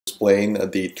explain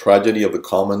the tragedy of the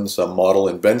commons model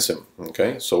in VENSIM.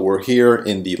 Okay, so we're here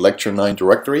in the lecture 9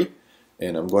 directory,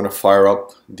 and I'm going to fire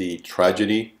up the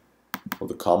tragedy of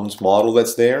the commons model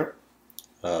that's there.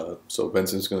 So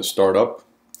VENSIM is going to start up,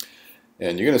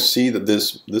 and you're going to see that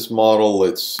this model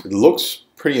it looks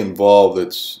pretty involved.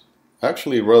 It's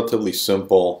actually relatively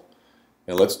simple,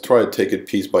 and let's try to take it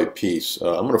piece by piece.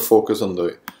 I'm going to focus on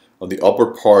the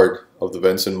upper part of the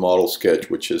VENSIM model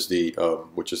sketch, which is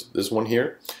this one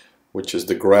here, which is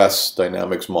the grass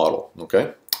dynamics model.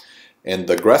 Okay, and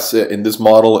the grass in this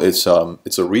model it's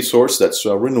a resource that's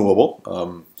renewable,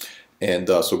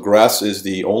 so grass is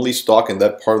the only stock in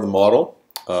that part of the model,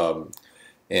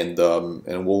 and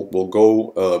we'll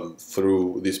go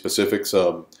through the specifics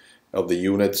of the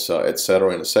units,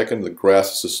 etc. in a second. The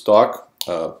grass is a stock.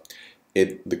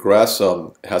 The grass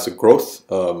has a growth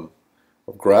of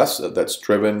grass that's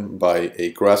driven by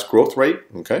a grass growth rate.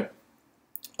 Okay,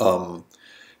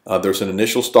 there's an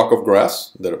initial stock of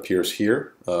grass that appears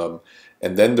here,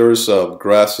 and then there's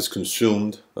grass is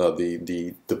consumed.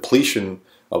 The depletion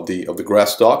of the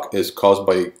grass stock is caused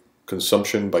by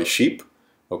consumption by sheep.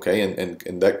 Okay,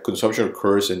 and that consumption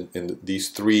occurs in these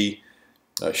three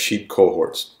sheep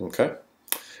cohorts. Okay.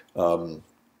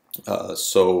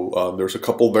 There's a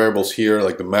couple variables here,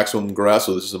 like the maximum grass.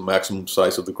 So this is the maximum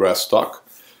size of the grass stock,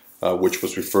 which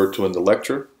was referred to in the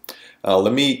lecture.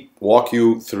 Let me walk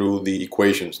you through the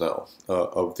equations now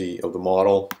of the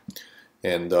model.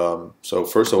 And so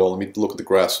first of all, let me look at the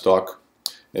grass stock.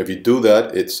 If you do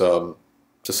that, it's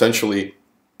essentially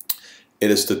it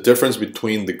is the difference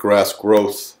between the grass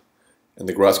growth and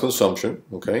the grass consumption.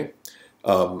 Okay,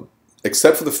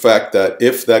 except for the fact that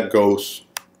if that goes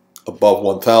above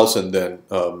 1,000, then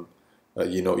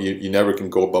you never can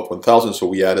go above 1,000. So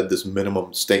we added this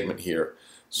minimum statement here.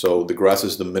 So the grass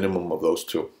is the minimum of those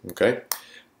two. Okay,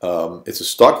 it's a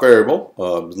stock variable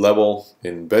level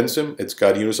in VENSIM. It's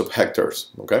got units of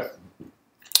hectares. Okay,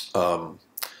 so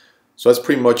that's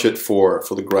pretty much it for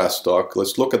the grass stock.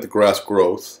 Let's look at the grass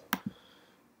growth.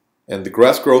 And the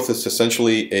grass growth is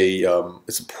essentially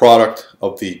it's a product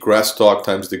of the grass stock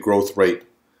times the growth rate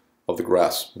of the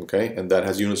grass. Okay, and that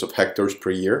has units of hectares per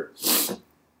year.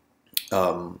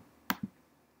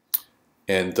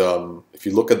 If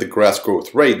you look at the grass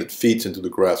growth rate that feeds into the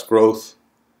grass growth,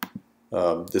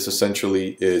 this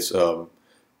essentially is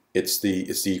it's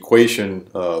the equation.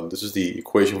 This is the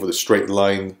equation for the straight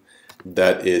line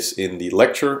that is in the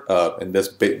lecture, and this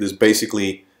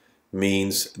basically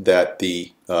means that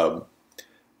the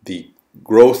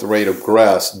growth rate of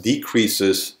grass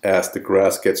decreases as the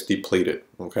grass gets depleted.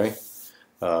 Okay,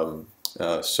 so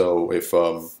if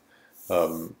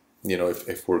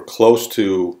we're close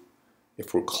to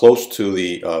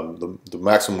the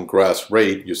maximum grass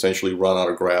rate, you essentially run out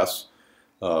of grass.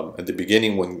 At the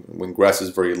beginning, when grass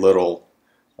is very little,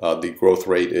 the growth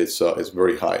rate is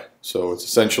very high. So it's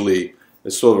essentially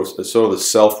sort of a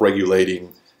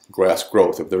self-regulating grass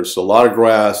growth. If there's a lot of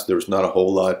grass, there's not a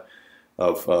whole lot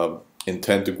of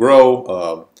intent to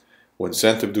grow. Or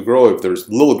incentive to grow. If there's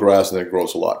little grass, then it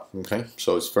grows a lot. Okay,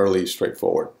 so it's fairly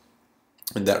straightforward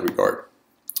in that regard.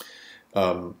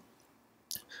 The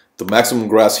maximum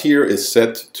grass here is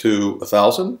set to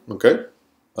 1,000. Okay,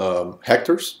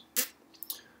 hectares.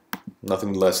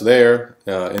 Nothing less there.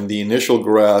 And the initial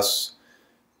grass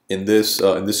in this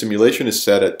simulation is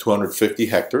set at 250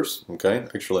 hectares. Okay,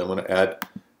 actually I'm going to add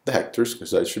the hectares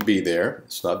because that should be there.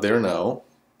 It's not there now.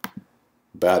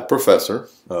 Bad professor.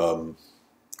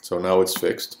 So now it's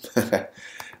fixed. Again,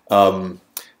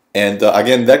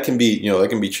 that can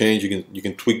be changed. You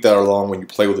can tweak that along when you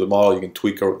play with the model. You can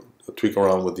tweak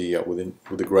around with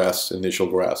the grass, initial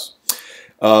grass.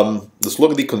 Let's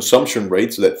look at the consumption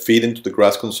rates that feed into the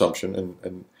grass consumption,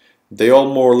 and they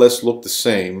all more or less look the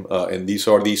same. And these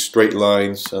are these straight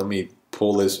lines. Let me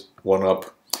pull this one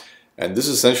up. And this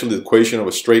is essentially the equation of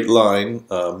a straight line,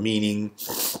 meaning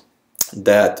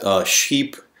that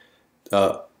sheep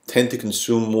tend to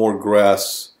consume more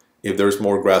grass if there's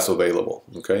more grass available.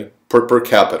 Okay, per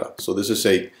capita. So this is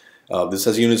this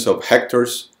has units of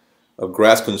hectares of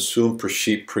grass consumed per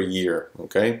sheep per year.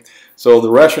 Okay, so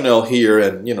the rationale here,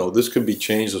 and this could be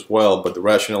changed as well, but the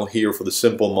rationale here for the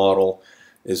simple model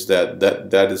is that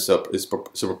is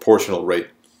a proportional rate.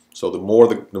 So the more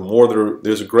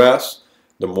there's a grass,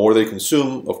 the more they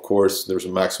consume. Of course, there's a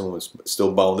maximum. It's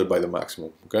still bounded by the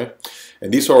maximum. Okay,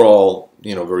 and these are all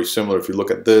very similar. If you look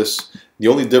at this, the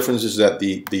only difference is that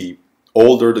the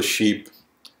older the sheep,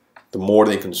 the more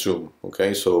they consume.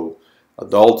 Okay, so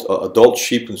adult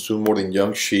sheep consume more than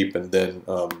young sheep, and then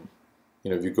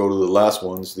if you go to the last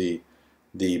ones, the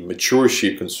mature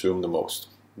sheep consume the most.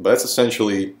 But that's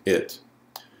essentially it.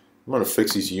 I'm going to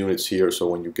fix these units here so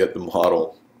when you get the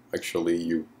model, actually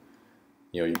you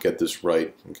get this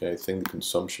right. Okay, I think the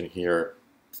consumption here.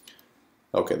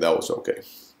 Okay, that was okay.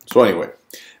 So anyway,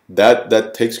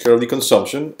 that takes care of the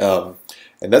consumption, and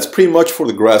that's pretty much for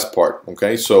the grass part.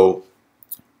 Okay, so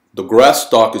the grass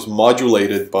stock is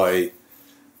modulated by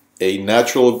a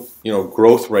natural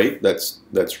growth rate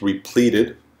that's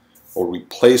repleted or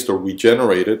replaced or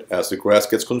regenerated as the grass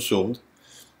gets consumed,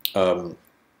 and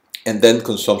then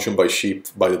consumption by sheep,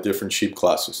 by the different sheep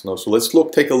classes. Now, so let's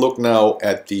take a look now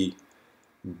at the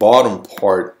bottom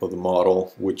part of the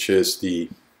model, which is the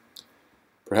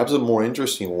perhaps a more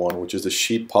interesting one, which is the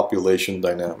sheep population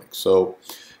dynamics. So,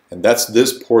 and that's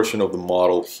this portion of the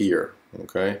model here.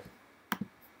 Okay,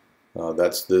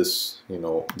 that's this,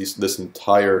 this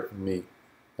entire. Let me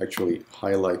actually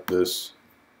highlight this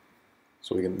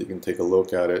so you can take a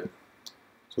look at it.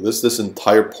 So this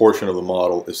entire portion of the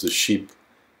model is the sheep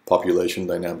population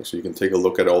dynamics. So you can take a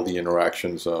look at all the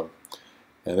interactions, and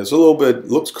it's a little bit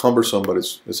looks cumbersome, but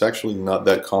it's actually not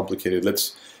that complicated.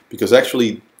 Because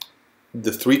actually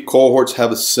the three cohorts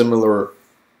have a similar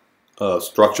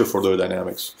structure for their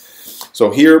dynamics.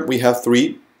 So here we have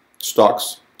three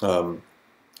stocks: the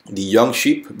young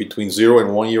sheep between 0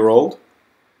 and 1 year old,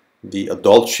 the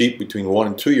adult sheep between 1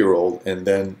 and 2 year old, and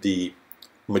then the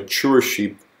mature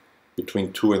sheep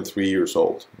between 2 and 3 years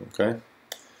old. Okay.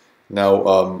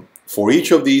 Now, for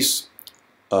each of these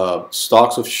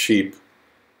stocks of sheep,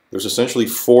 there's essentially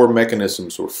 4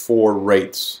 mechanisms or 4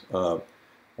 rates that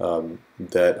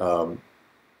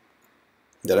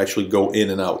actually go in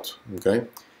and out. Okay.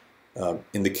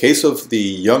 In the case of the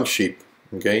young sheep,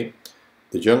 okay,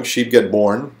 the young sheep get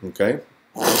born. Okay,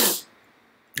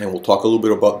 and we'll talk a little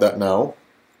bit about that now.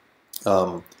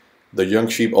 The young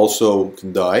sheep also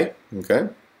can die. Okay.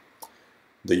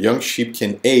 The young sheep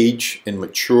can age and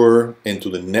mature into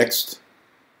the next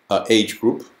age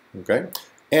group. Okay,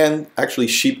 and actually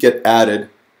sheep get added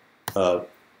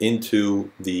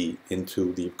into the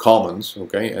commons.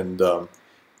 Okay, and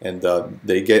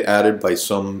they get added by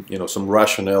some some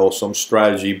rationale, some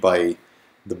strategy by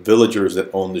the villagers that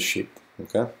own the sheep.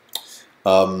 Okay,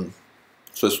 so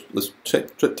let's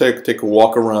take a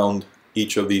walk around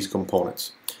each of these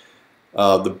components.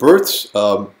 The births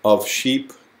of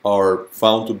sheep are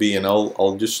found to be, and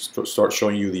I'll just start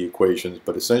showing you the equations,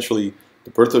 but essentially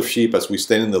the birth of sheep, as we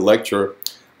stated in the lecture,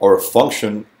 are a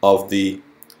function of the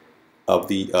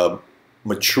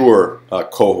mature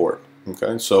cohort.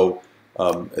 Okay, so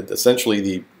essentially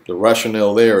the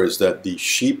rationale there is that the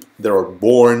sheep that are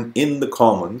born in the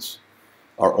commons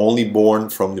are only born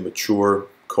from the mature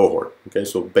cohort. Okay,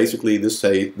 so basically this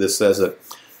says that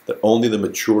only the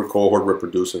mature cohort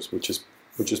reproduces, which is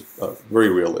very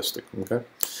realistic. Okay,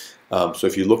 so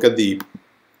if you look at the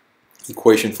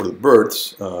equation for the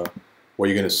births, what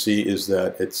you're going to see is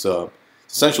that it's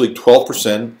essentially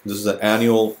 12%. This is an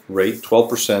annual rate,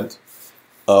 12%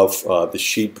 of the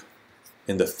sheep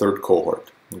in the third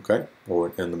cohort. Okay,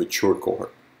 or in the mature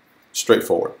cohort.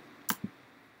 Straightforward.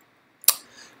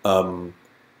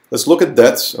 Let's look at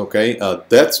deaths. Okay,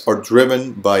 deaths are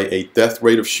driven by a death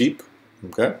rate of sheep.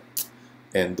 Okay,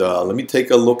 and let me take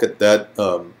a look at that.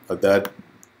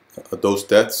 Those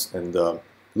deaths, and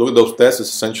look at those deaths. Is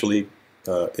essentially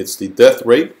it's the death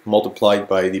rate multiplied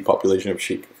by the population of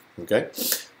sheep. Okay,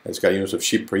 it's got units of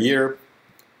sheep per year.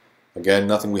 Again,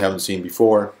 nothing we haven't seen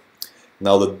before.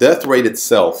 Now the death rate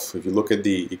itself, if you look at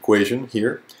the equation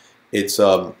here, it's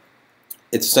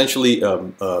essentially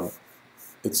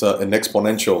it's an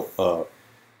exponential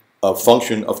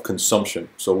function of consumption.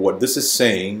 So what this is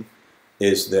saying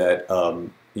is that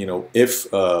if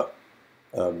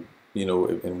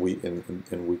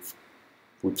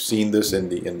we've seen this in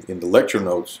the lecture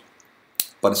notes,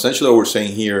 but essentially what we're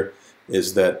saying here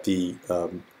is that the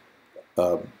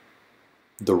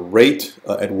rate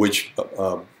at which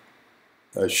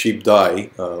sheep die,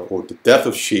 or the death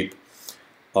of sheep,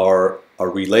 are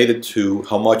related to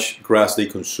how much grass they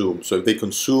consume. So if they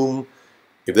consume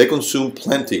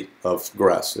plenty of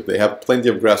grass, if they have plenty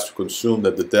of grass to consume,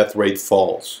 that the death rate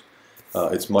falls.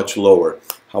 It's much lower.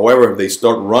 However, if they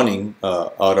start running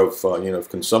out of if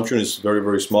consumption is very,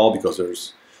 very small because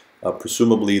there's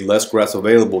presumably less grass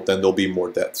available, then there'll be more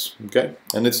deaths. Okay,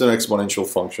 and it's an exponential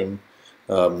function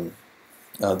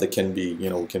that can be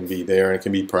there, and it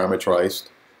can be parameterized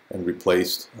and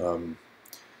replaced.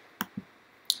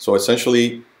 So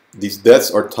essentially, these deaths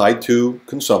are tied to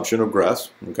consumption of grass.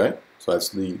 Okay, so that's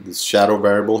the shadow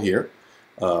variable here.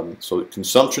 So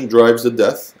consumption drives the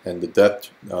death, and the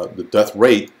death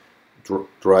rate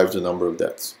drives the number of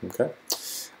deaths. Okay,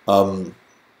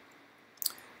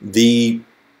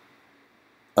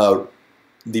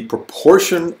 the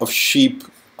proportion of sheep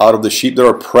out of the sheep that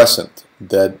are present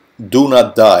that do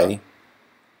not die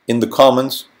in the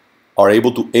commons are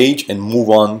able to age and move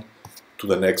on to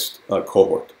the next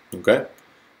cohort. Okay,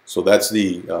 so that's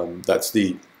the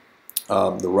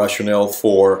rationale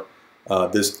for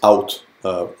this out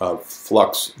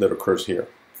flux that occurs here.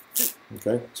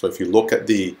 Okay, so if you look at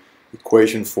the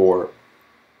equation for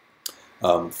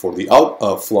the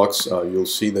out flux, you'll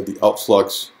see that the out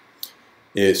flux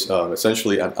is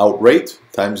essentially an out rate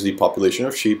times the population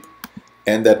of sheep,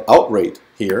 and that out rate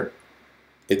here,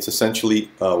 it's essentially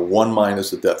 1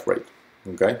 minus the death rate.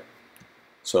 Okay,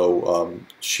 so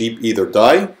sheep either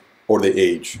die or they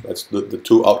age. That's the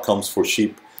two outcomes for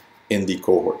sheep in the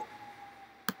cohort.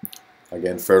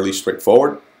 Again, fairly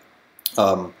straightforward.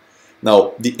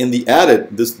 Now, the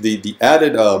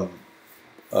added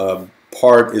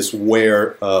part is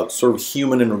where sort of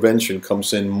human intervention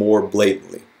comes in more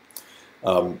blatantly.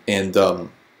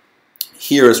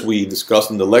 Here, as we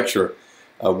discussed in the lecture,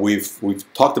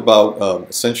 we've talked about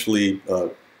essentially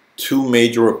two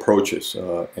major approaches,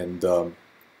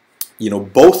 you know,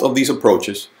 both of these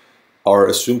approaches are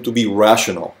assumed to be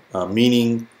rational,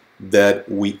 meaning that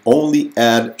we only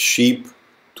add sheep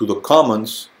to the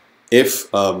commons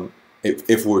if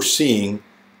we're seeing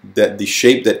that the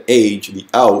sheep that age, the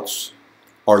outs,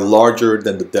 are larger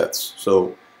than the deaths.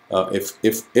 So if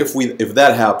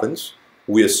that happens,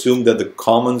 we assume that the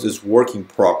commons is working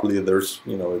properly. There's,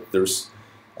 you know, there's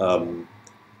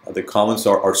the commons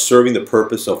are serving the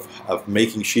purpose of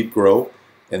making sheep grow,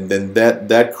 and then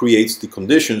that creates the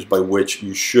conditions by which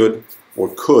you should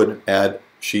or could add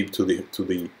sheep to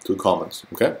the commons.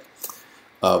 Okay,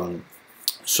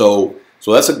 so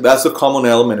that's a common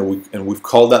element, and we've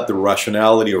called that the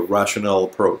rationality or rational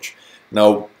approach.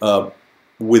 Now,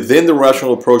 within the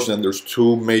rational approach, then there's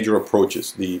two major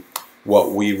approaches.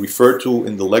 What we refer to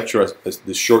in the lecture as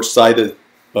the short-sighted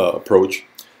approach,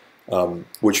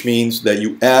 which means that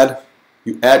you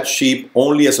add sheep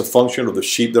only as a function of the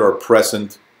sheep that are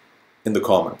present in the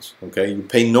commons. Okay, you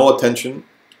pay no attention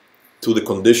to the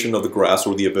condition of the grass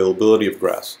or the availability of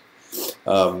grass.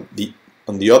 On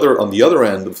the other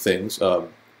end of things,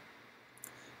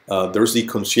 there's the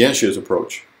conscientious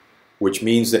approach, which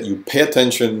means that you pay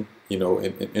attention, you know,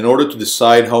 in order to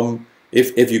decide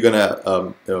if you're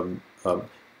gonna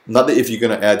not that if you're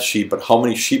gonna add sheep, but how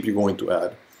many sheep you're going to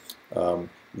add.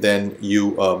 Then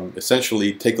you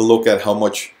essentially take a look at how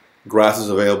much grass is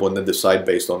available and then decide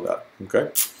based on that.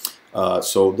 Okay,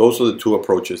 so those are the two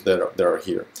approaches that are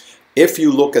here. If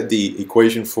you look at the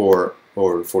equation for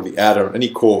the adder on any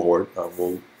cohort,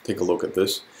 we'll take a look at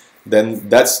this. Then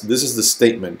this is the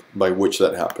statement by which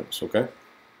that happens. Okay,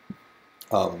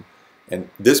 and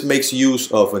this makes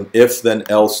use of an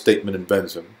if-then-else statement in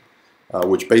VENSIM,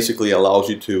 which basically allows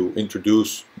you to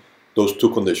introduce those two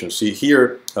conditions. See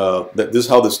here, that this is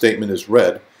how the statement is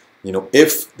read. You know,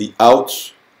 if the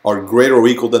outs are greater or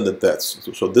equal than the deaths.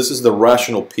 So this is the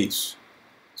rational piece.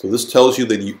 So this tells you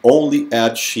that you only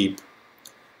add sheep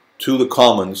to the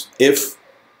commons if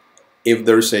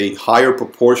there's a higher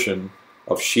proportion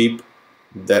of sheep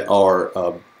that are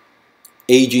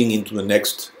aging into the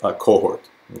next cohort.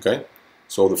 Okay,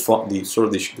 so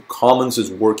the commons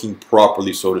is working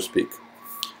properly, so to speak.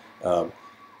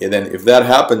 And then if that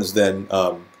happens, then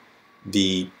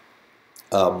the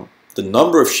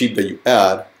number of sheep that you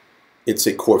add, it's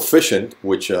a coefficient,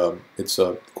 which it's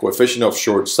a coefficient of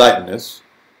short-sightedness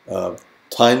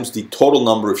times the total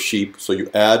number of sheep. So you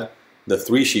add the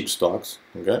 3 sheep stocks,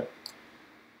 okay,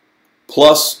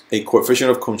 plus a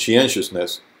coefficient of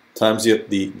conscientiousness times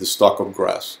the stock of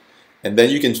grass, and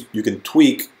then you can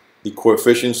tweak the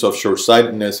coefficients of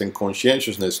short-sightedness and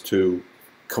conscientiousness to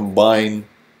combine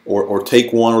or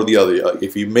take one or the other.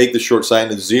 If you make the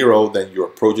short-sightedness 0, then your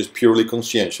approach is purely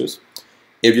conscientious.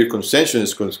 If your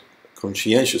conscientiousness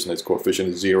coefficient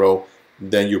is 0,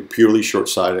 then you're purely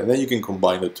short-sighted, and then you can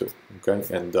combine the two. Okay,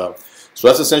 and so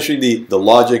that's essentially the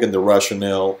logic and the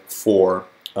rationale for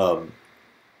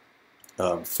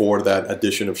that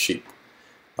addition of sheep.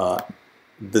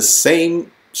 The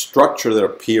same structure that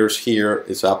appears here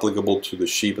is applicable to the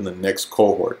sheep in the next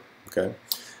cohort. Okay,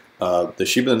 the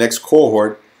sheep in the next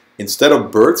cohort, instead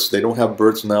of births, they don't have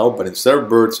births now, but instead of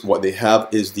births, what they have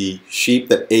is the sheep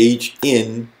that age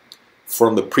in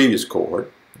from the previous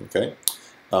cohort. Okay,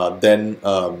 then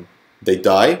they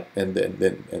die, and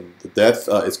the death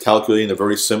is calculated in a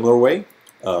very similar way.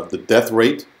 The death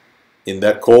rate in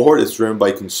that cohort is driven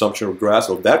by consumption of grass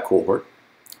of that cohort.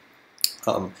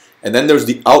 And then there's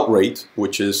the out rate,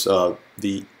 which is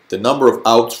the number of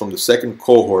outs from the second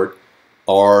cohort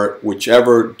are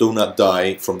whichever do not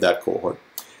die from that cohort.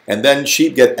 And then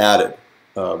sheep get added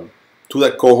to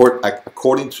that cohort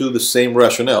according to the same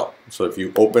rationale. So if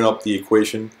you open up the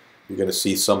equation, you're going to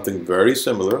see something very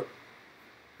similar.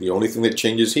 The only thing that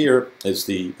changes here is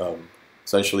the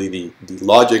essentially the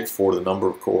logic for the number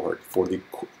of cohort, for the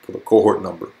cohort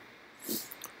number.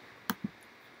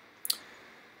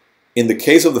 In the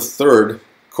case of the third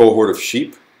cohort of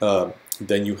sheep,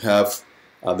 then you have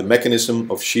the mechanism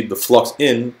of sheep. The flux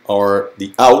in are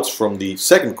the outs from the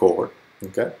second cohort.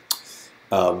 Okay,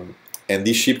 and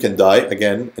these sheep can die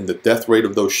again, and the death rate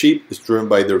of those sheep is driven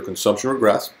by their consumption of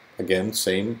grass. Again,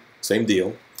 same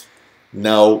deal.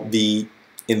 Now,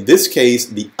 in this case,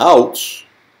 the outs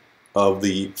of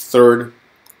the third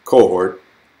cohort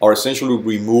are essentially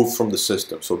removed from the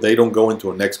system, so they don't go into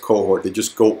a next cohort. They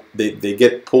just go. They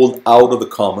get pulled out of the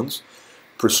commons,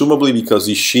 presumably because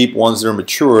these sheep, once they're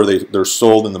mature, they're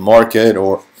sold in the market,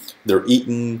 or they're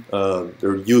eaten,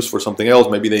 they're used for something else.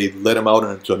 Maybe they let them out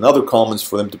into another commons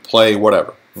for them to play,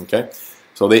 whatever. Okay,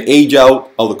 so they age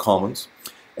out of the commons,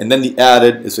 and then the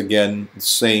added is again the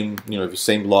same, the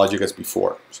same logic as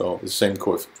before. So the same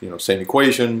same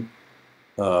equation.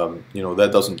 That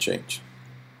doesn't change.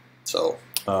 So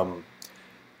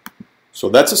so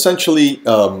that's essentially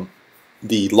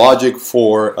the logic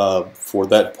for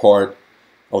that part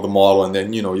of the model. And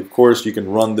then of course you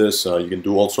can run this. You can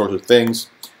do all sorts of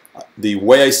things. The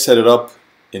way I set it up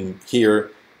in here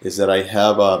is that I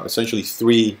have essentially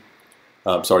 5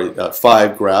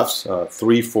 graphs,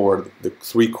 3 for the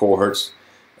 3 cohorts,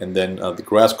 and then the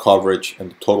grass coverage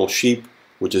and the total sheep,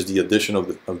 which is the addition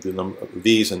of the number of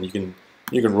these. And you can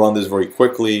run this very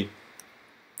quickly,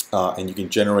 and you can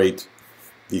generate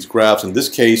these graphs. In this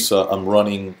case, I'm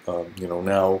running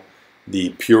now the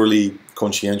purely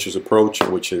conscientious approach,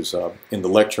 which is in the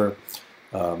lecture.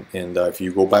 And if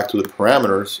you go back to the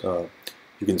parameters,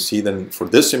 you can see that for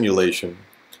this simulation,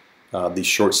 the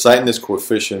short-sightedness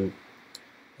coefficient,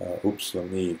 let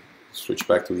me switch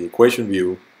back to the equation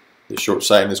view. The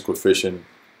short-sightedness coefficient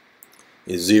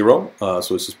is 0,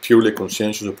 so this is purely a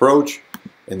conscientious approach,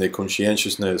 and the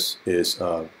conscientiousness is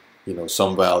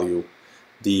some value.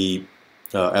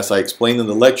 As I explained in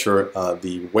the lecture,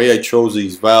 the way I chose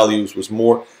these values was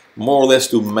more or less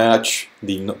to match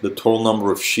the total number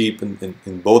of sheep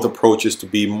in both approaches to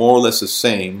be more or less the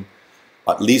same,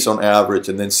 at least on average,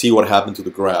 and then see what happened to the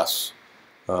grass.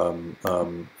 And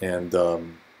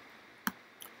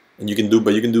you can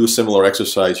do a similar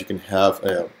exercise. You can have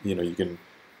let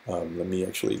me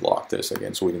actually lock this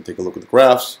again so we can take a look at the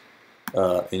graphs,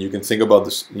 and you can think about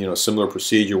this similar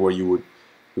procedure where you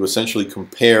essentially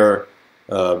compare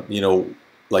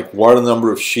like what are the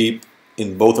number of sheep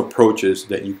in both approaches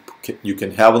that you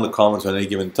can have on the commons at any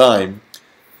given time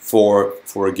for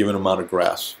a given amount of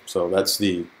grass. So that's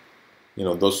the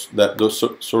those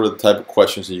sort of the type of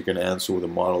questions that you can answer with a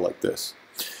model like this.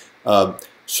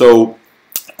 So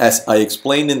as I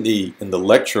explained in the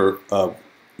lecture,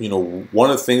 one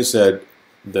of the things that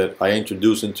I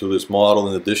introduced into this model,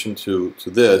 in addition to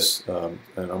this, and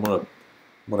I'm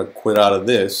gonna quit out of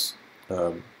this.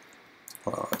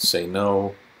 Say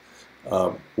no.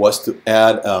 Was to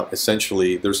add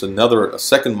essentially, there's a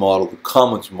second model, the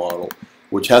commons model,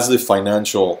 which has the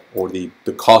financial or the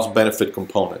cost-benefit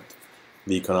component,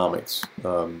 the economics.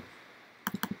 And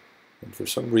for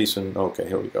some reason, okay,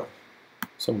 here we go.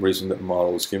 Some reason that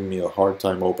model was giving me a hard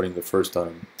time opening the first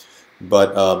time.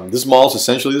 But this model is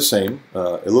essentially the same.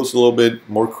 It looks a little bit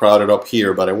more crowded up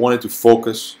here, but I wanted to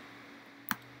focus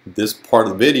this part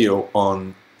of the video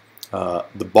on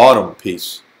the bottom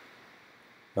piece,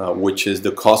 which is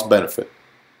the cost benefit.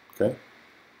 Okay,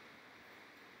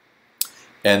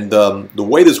 and the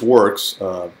way this works,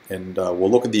 and we'll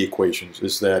look at the equations,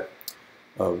 is that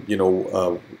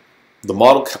the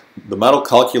model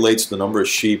calculates the number of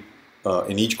sheep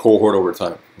in each cohort over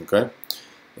time. Okay,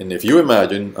 and if you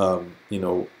imagine,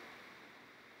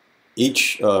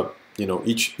 each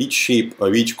sheep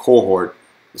of each cohort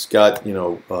has got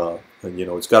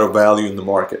it's got a value in the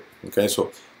market. Okay,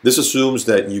 so this assumes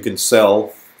that you can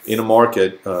sell in a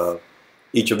market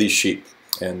each of these sheep,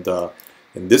 and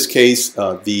in this case,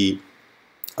 the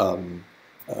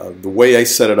way I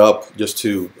set it up, just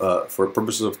to for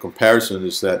purposes of comparison,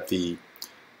 is that the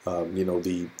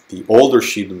older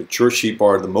sheep, the mature sheep,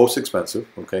 are the most expensive.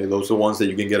 Okay, those are the ones that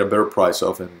you can get a better price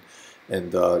of, and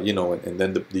then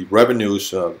the revenues.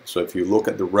 So if you look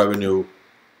at the revenue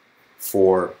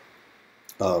for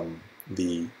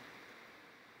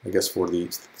I guess for the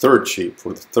third sheep,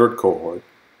 for the third cohort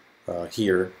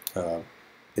here,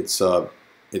 it's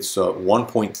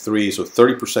 1.3, so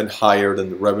 30% higher than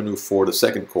the revenue for the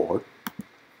second cohort.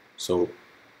 So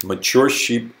mature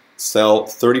sheep sell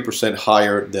 30%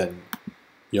 higher than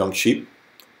young sheep,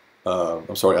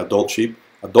 I'm sorry, adult sheep.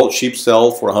 Adult sheep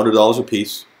sell for $100 a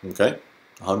piece. Okay,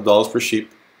 $100 per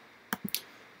sheep,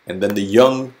 and then the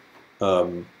young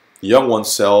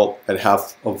ones sell at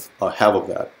half of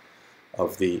that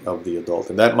of the adult,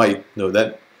 and that might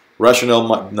that rationale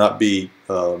might not be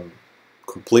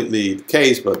completely the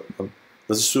case, but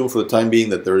let's assume for the time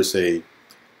being that there is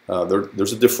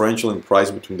there's a differential in price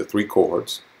between the three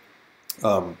cohorts,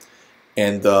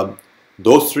 and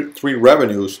those three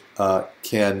revenues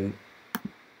can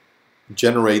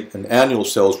generate an annual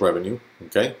sales revenue,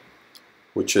 okay,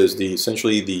 which is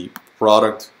essentially the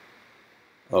product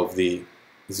of the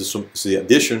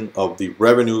addition of the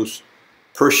revenues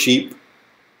per sheep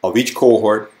of each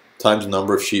cohort times the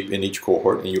number of sheep in each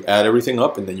cohort, and you add everything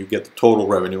up, and then you get the total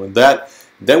revenue. And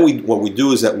what we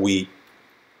do is that we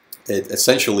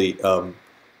essentially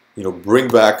bring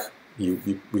back,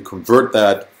 we convert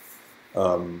that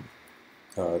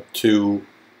to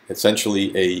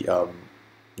essentially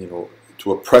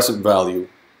to a present value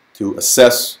to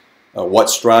assess what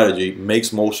strategy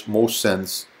makes most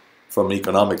sense from an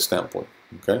economic standpoint.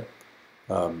 Okay,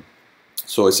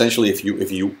 so essentially,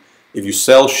 if you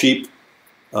sell sheep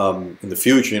in the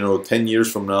future, 10 years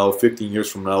from now, 15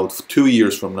 years from now, 2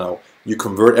 years from now, you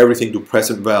convert everything to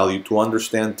present value to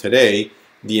understand today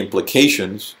the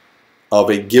implications of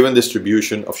a given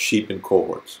distribution of sheep in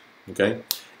cohorts. Okay,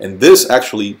 and this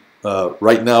actually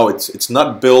right now it's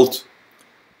not built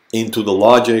into the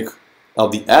logic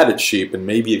of the added sheep, and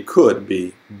maybe it could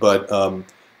be, but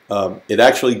it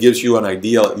actually gives you an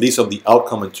idea, at least of the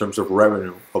outcome in terms of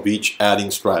revenue of each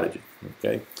adding strategy.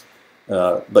 Okay,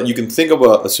 but you can think of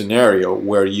a scenario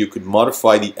where you could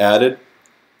modify the added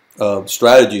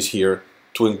strategies here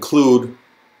to include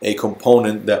a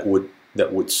component that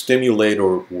would stimulate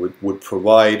or would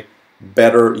provide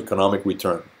better economic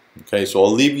return. Okay, so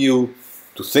I'll leave you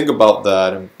to think about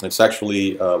that, and it's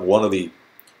actually one of the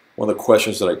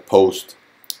questions that I post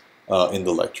in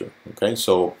the lecture. Okay,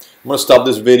 so I'm going to stop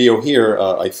this video here.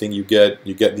 I think you get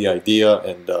the idea,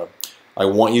 and I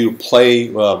want you to play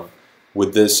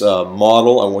with this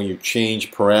model. I want you to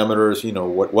change parameters.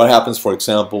 What happens, for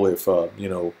example, if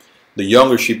the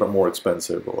younger sheep are more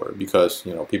expensive, or because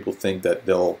people think that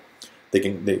they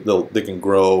can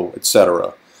grow,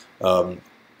 etc.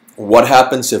 What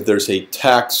happens if there's a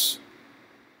tax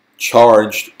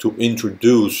charged to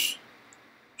introduce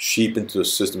sheep into the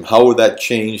system? How would that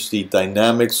change the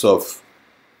dynamics of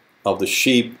the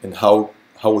sheep, and how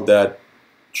would that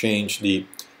change the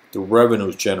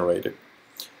revenues generated?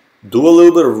 Do a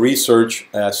little bit of research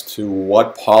as to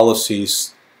what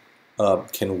policies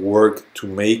can work to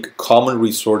make common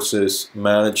resources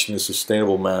managed in a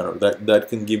sustainable manner. That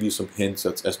can give you some hints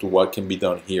as to what can be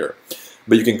done here.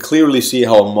 But you can clearly see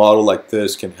how a model like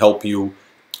this can help you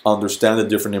understand the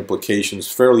different implications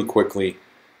fairly quickly.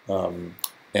 And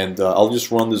I'll just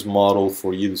run this model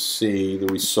for you to see the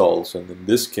results. And in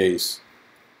this case,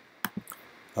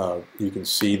 you can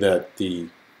see that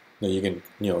these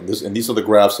are the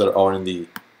graphs that are in the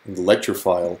lecture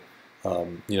file.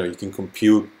 You can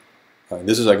compute. And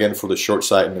this is again for the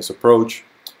short-sightedness approach.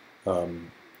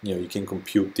 You can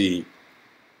compute the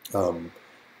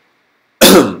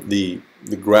the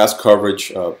grass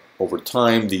coverage over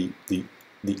time, the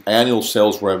annual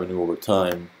sales revenue over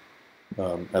time,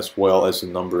 as well as the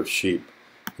number of sheep.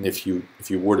 And if you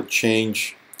were to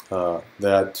change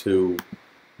that to,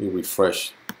 let me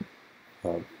refresh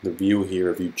the view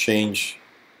here. If you change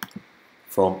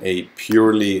from a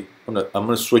purely, I'm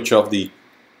gonna switch off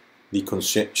your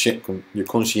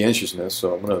conscientiousness.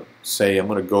 So I'm gonna say I'm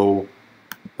gonna go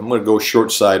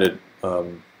short-sighted,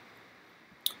 and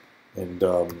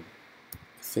I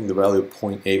think the value of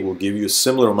 0.8 will give you a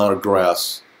similar amount of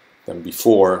grass than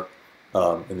before.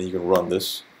 And then you can run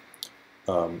this,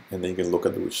 and then you can look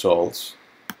at the results,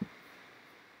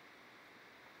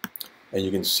 and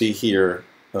you can see here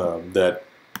that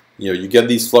you get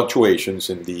these fluctuations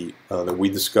in the that we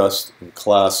discussed in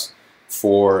class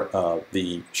for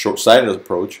the short-sighted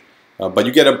approach, but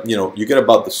you get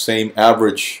about the same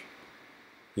average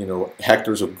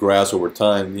hectares of grass over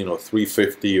time,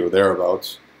 350 or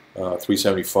thereabouts,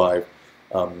 375.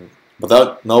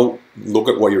 But now look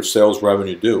at what your sales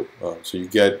revenue do. So you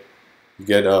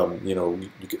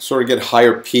sort of get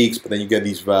higher peaks, but then you get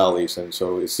these valleys. And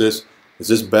so is this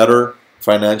better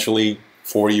financially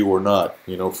for you or not?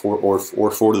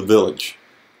 Or for the village,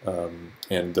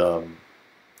 and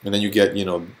then you get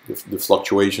the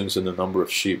fluctuations in the number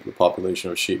of sheep, the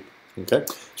population of sheep. Okay,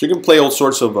 so you can play all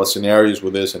sorts of scenarios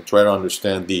with this and try to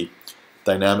understand the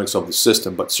dynamics of the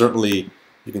system. But certainly,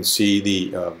 you can see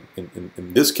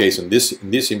in this case, in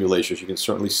these simulations, you can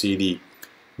certainly see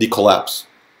the collapse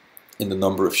in the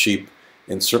number of sheep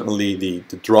and certainly the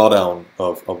drawdown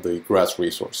of the grass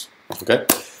resource. Okay,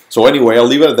 so anyway, I'll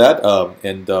leave it at that,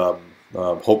 and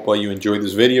hope you enjoyed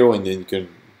this video and then you can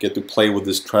get to play with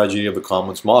this tragedy of the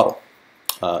commons model.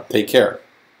 Take care.